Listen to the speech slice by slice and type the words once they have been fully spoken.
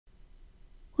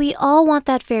We all want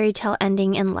that fairy tale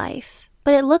ending in life,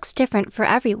 but it looks different for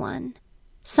everyone.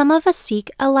 Some of us seek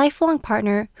a lifelong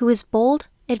partner who is bold,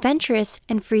 adventurous,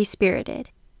 and free-spirited.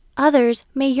 Others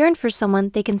may yearn for someone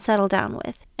they can settle down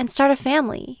with and start a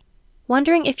family.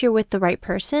 Wondering if you're with the right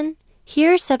person?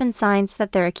 Here are 7 signs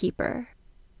that they're a keeper.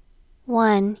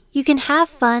 1. You can have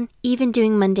fun even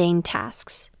doing mundane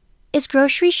tasks. Is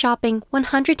grocery shopping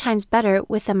 100 times better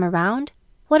with them around?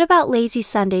 What about lazy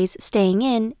Sundays staying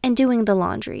in and doing the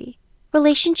laundry?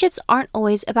 Relationships aren't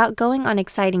always about going on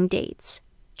exciting dates.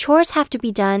 Chores have to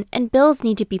be done and bills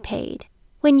need to be paid.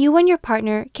 When you and your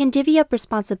partner can divvy up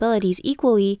responsibilities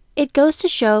equally, it goes to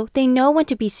show they know when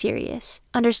to be serious,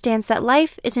 understands that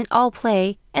life isn't all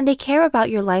play, and they care about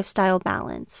your lifestyle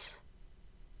balance.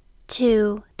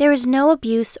 2. There is no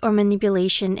abuse or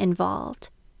manipulation involved.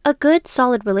 A good,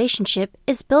 solid relationship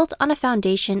is built on a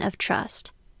foundation of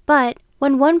trust. But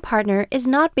when one partner is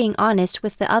not being honest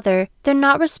with the other, they're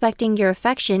not respecting your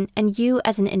affection and you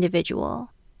as an individual.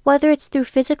 Whether it's through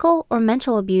physical or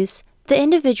mental abuse, the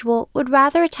individual would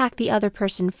rather attack the other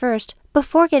person first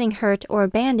before getting hurt or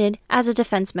abandoned as a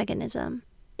defense mechanism.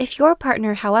 If your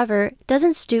partner, however,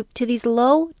 doesn't stoop to these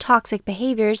low, toxic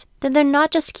behaviors, then they're not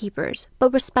just keepers,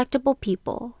 but respectable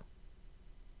people.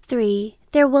 3.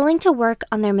 They're willing to work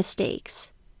on their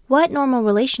mistakes. What normal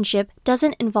relationship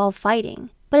doesn't involve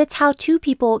fighting? But it's how 2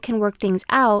 people can work things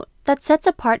out that sets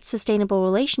apart sustainable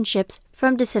relationships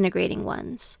from disintegrating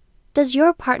ones. Does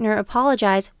your partner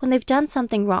apologize when they've done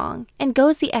something wrong and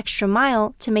goes the extra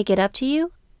mile to make it up to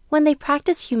you? When they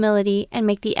practice humility and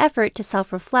make the effort to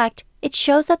self-reflect, it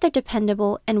shows that they're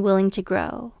dependable and willing to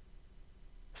grow.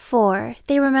 4.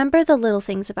 They remember the little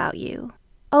things about you.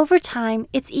 Over time,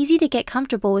 it's easy to get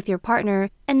comfortable with your partner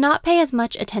and not pay as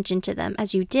much attention to them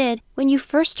as you did when you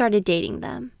first started dating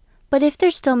them. But if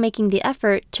they're still making the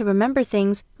effort to remember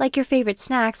things like your favorite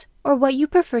snacks or what you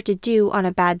prefer to do on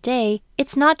a bad day,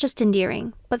 it's not just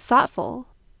endearing, but thoughtful.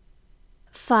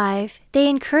 5. They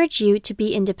encourage you to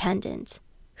be independent.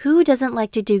 Who doesn't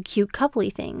like to do cute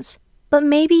coupley things? But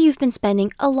maybe you've been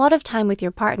spending a lot of time with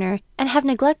your partner and have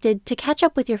neglected to catch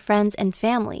up with your friends and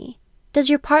family. Does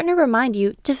your partner remind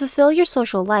you to fulfill your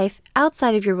social life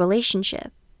outside of your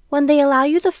relationship? When they allow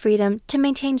you the freedom to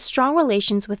maintain strong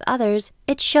relations with others,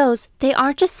 it shows they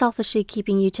aren't just selfishly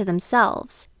keeping you to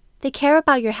themselves. They care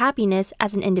about your happiness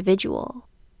as an individual.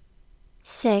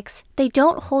 6. They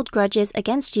don't hold grudges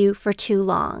against you for too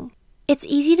long. It's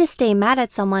easy to stay mad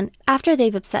at someone after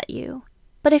they've upset you.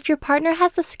 But if your partner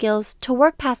has the skills to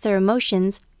work past their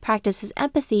emotions, practices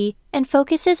empathy, and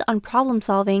focuses on problem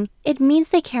solving, it means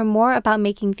they care more about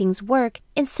making things work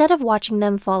instead of watching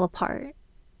them fall apart.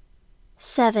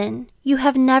 7. You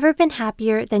have never been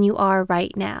happier than you are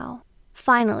right now.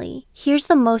 Finally, here's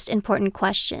the most important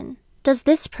question. Does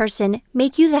this person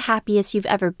make you the happiest you've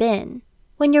ever been?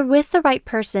 When you're with the right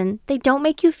person, they don't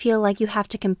make you feel like you have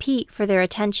to compete for their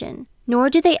attention, nor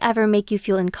do they ever make you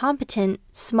feel incompetent,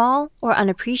 small, or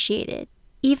unappreciated.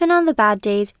 Even on the bad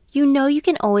days, you know you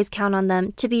can always count on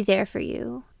them to be there for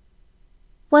you.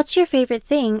 What's your favorite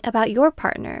thing about your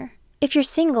partner? If you're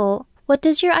single, what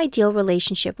does your ideal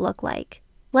relationship look like?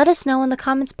 Let us know in the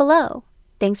comments below.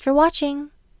 Thanks for watching!